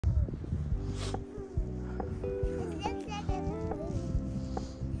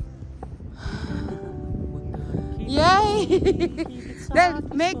Then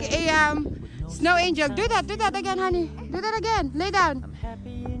make a snow angel. Do that again, honey. Do that again. Lay down.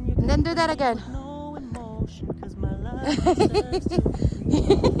 And then do that again.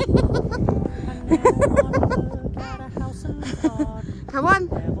 Come on,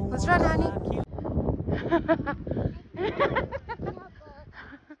 let's run, honey.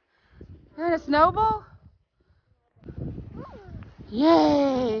 And a snowball?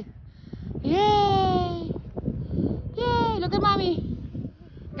 Yay! Yay! Yay! Look at mommy.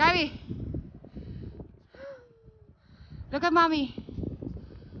 Gabby. Look at mommy.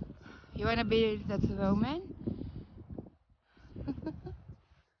 You wanna be that snowman?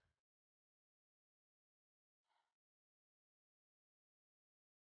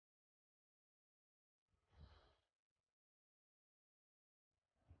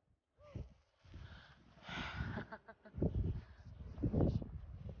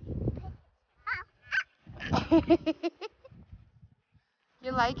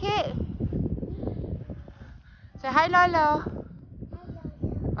 You like it? Say hi, Lolo.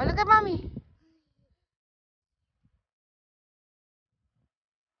 Oh, look at mommy.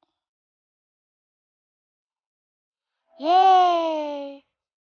 Yay!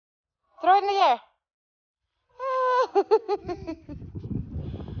 Throw it in the air.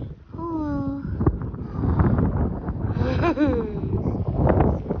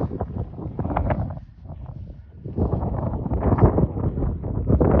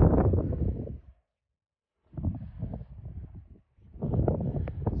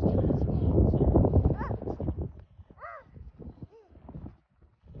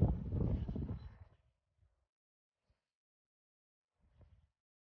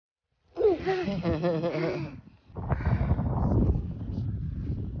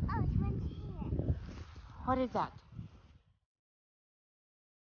 What is that?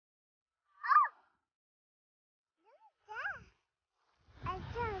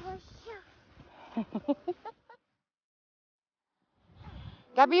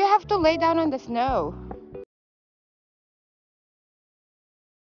 Gabby, you have to lay down on the snow.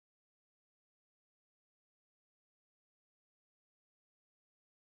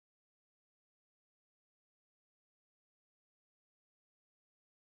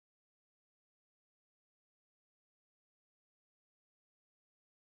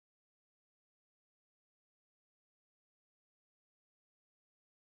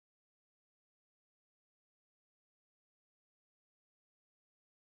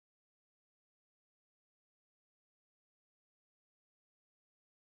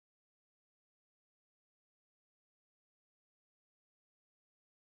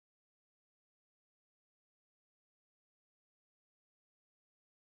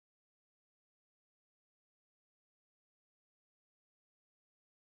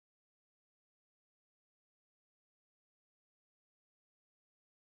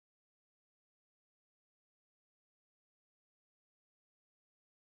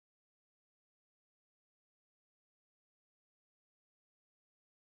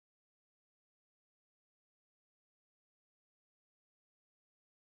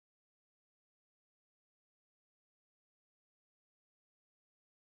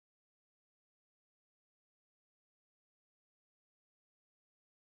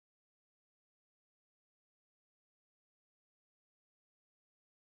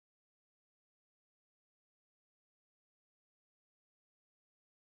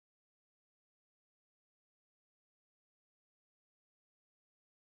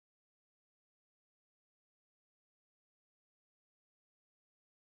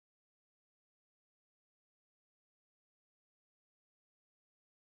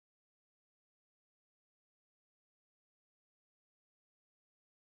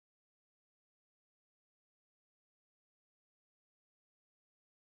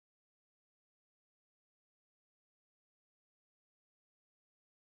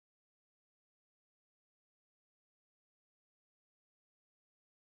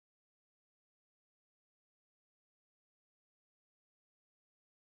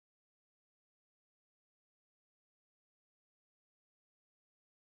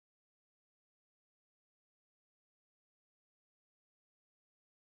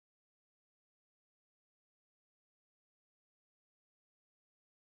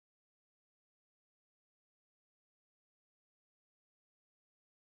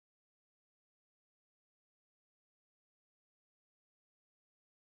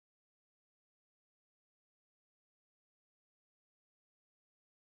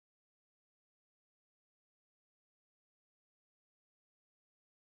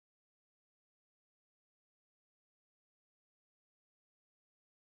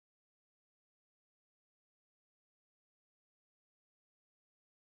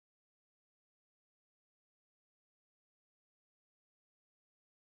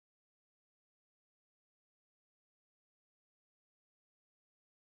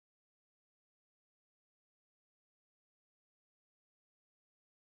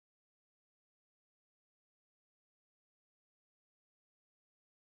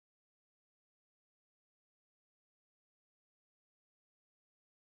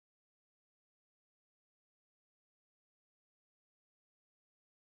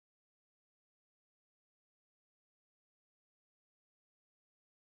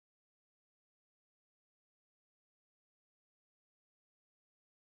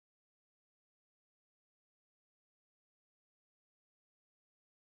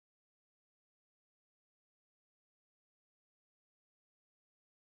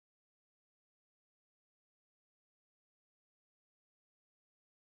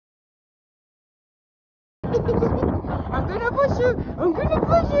 I'm gonna push you. I'm gonna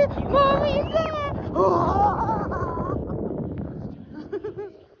push you. Mommy is there.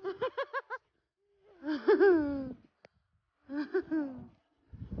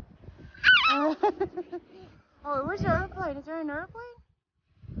 Oh, where's the airplane? Is there an airplane?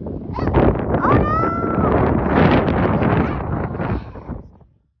 Oh no!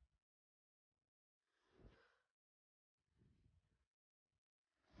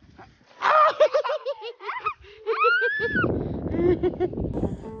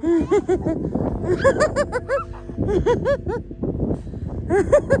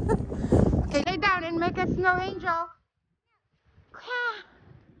 Okay, lay down and make a snow angel.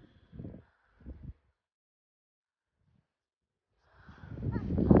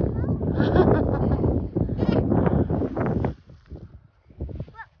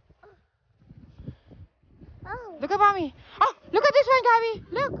 Look at mommy. Oh, look at this one, Gabby.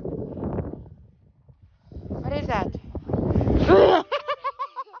 Look. What is that?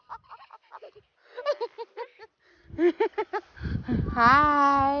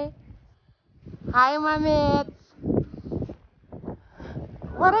 Hi. Hi, mommy.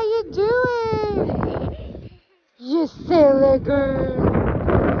 What are you doing? You silly girl.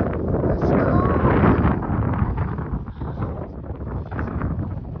 Let's go.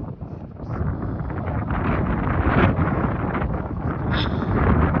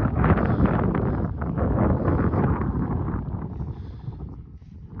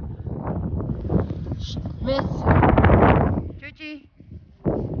 Miss. Chuchi.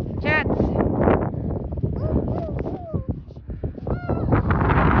 Chats.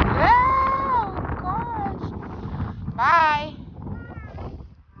 Oh, gosh. Bye.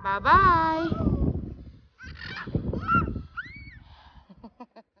 Bye-bye.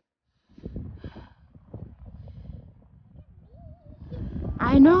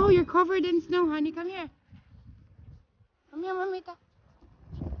 I know, you're covered in snow, honey. Come here. Come here, mamita.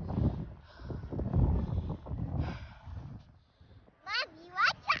 Mommy,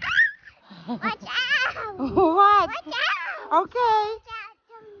 watch out! Watch out! What? Watch out! Okay. Watch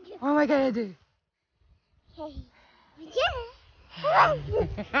out! What am I gonna do? Okay. Watch out!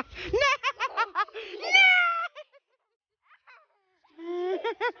 No!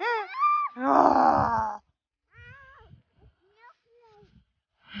 No!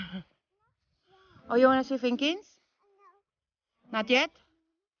 Oh, you wanna see Finkins? Not yet?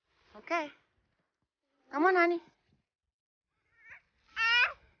 Okay. Come on, honey.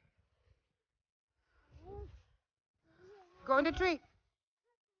 Go in the tree.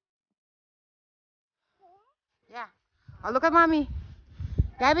 Yeah. Oh, look at mommy.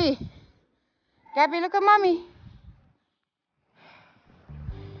 Gabby. Gabby, look at mommy.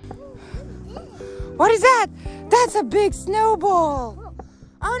 What is that? That's a big snowball.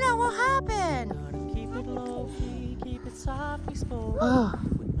 Oh no, what happened? Oh.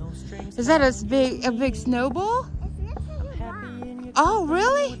 Is that a big snowball? Oh,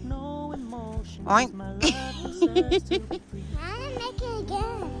 really? Oink. I'm gonna make it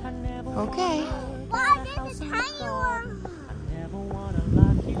again. Okay. Wow, there's a tiny one.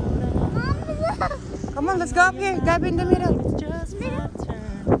 Mom, look. Come on, let's go up here. Grab in the middle.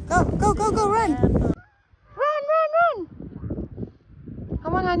 Go, go, go, go, run. Run, run, run.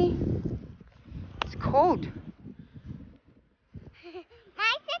 Come on, honey. It's cold.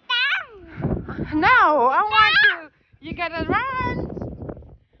 Hi, sit down. No, I want to. You gotta run.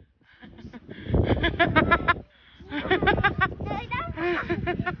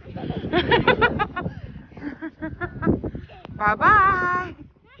 Bye-bye.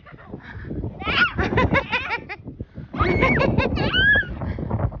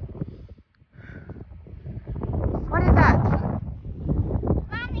 What is that?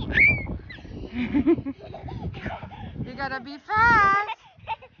 Mommy. You gotta be fast.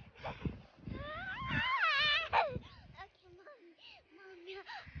 Okay, Mommy,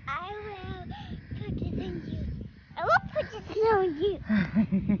 I will put it in you. I will put the snow in you.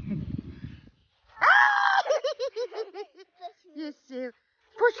 Yes, you.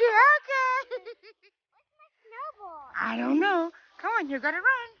 Push it, okay. Where's my snowball? I don't know. Come on, you gotta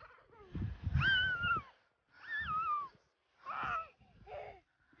run.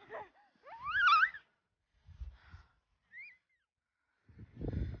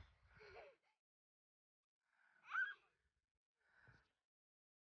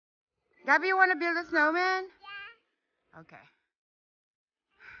 Gabby, you want to build a snowman? Yeah. Okay.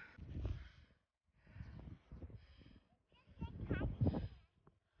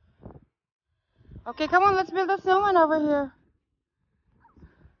 Okay, come on, let's build a snowman over here.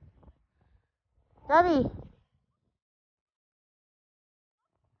 Gabby.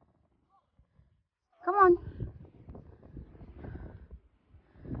 Come on.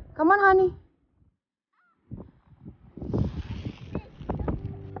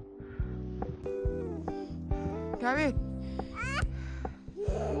 Gabby.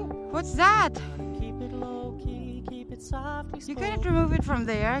 What's that? You cannot remove it from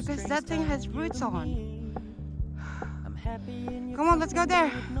there because that thing has roots on. Come on, let's go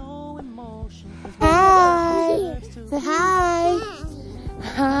there. Hi. Say hi.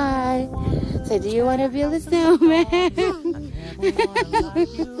 Hi. So do you want to build a snowman?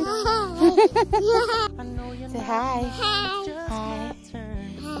 Say hi. Hi.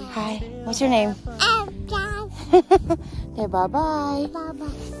 Hi. What's your name? Say bye-bye.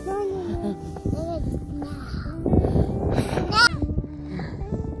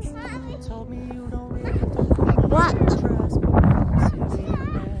 What?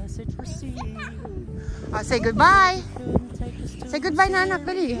 Oh, say goodbye. Say goodbye, Nanak.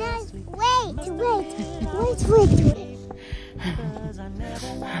 Dali. Wait.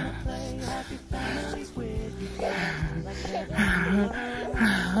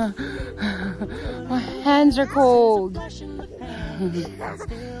 My hands are cold.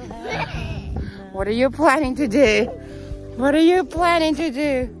 What are you planning to do? What are you planning to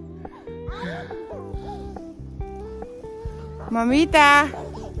do? Mamita.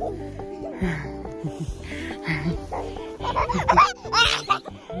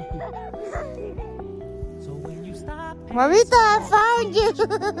 Mamita, I found you.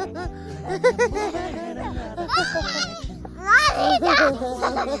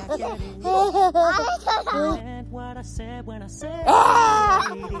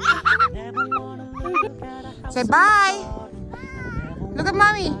 Say bye. Look at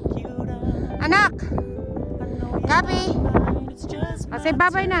mommy. Anak. Gabi. Oh, say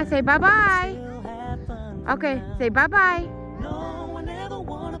bye-bye now. Say bye-bye. Okay, say bye-bye.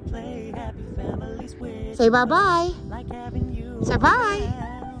 Say bye-bye. Say bye.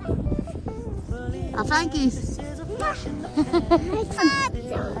 Oh, Frankies.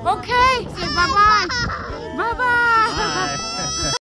 Okay, say bye-bye. Bye-bye.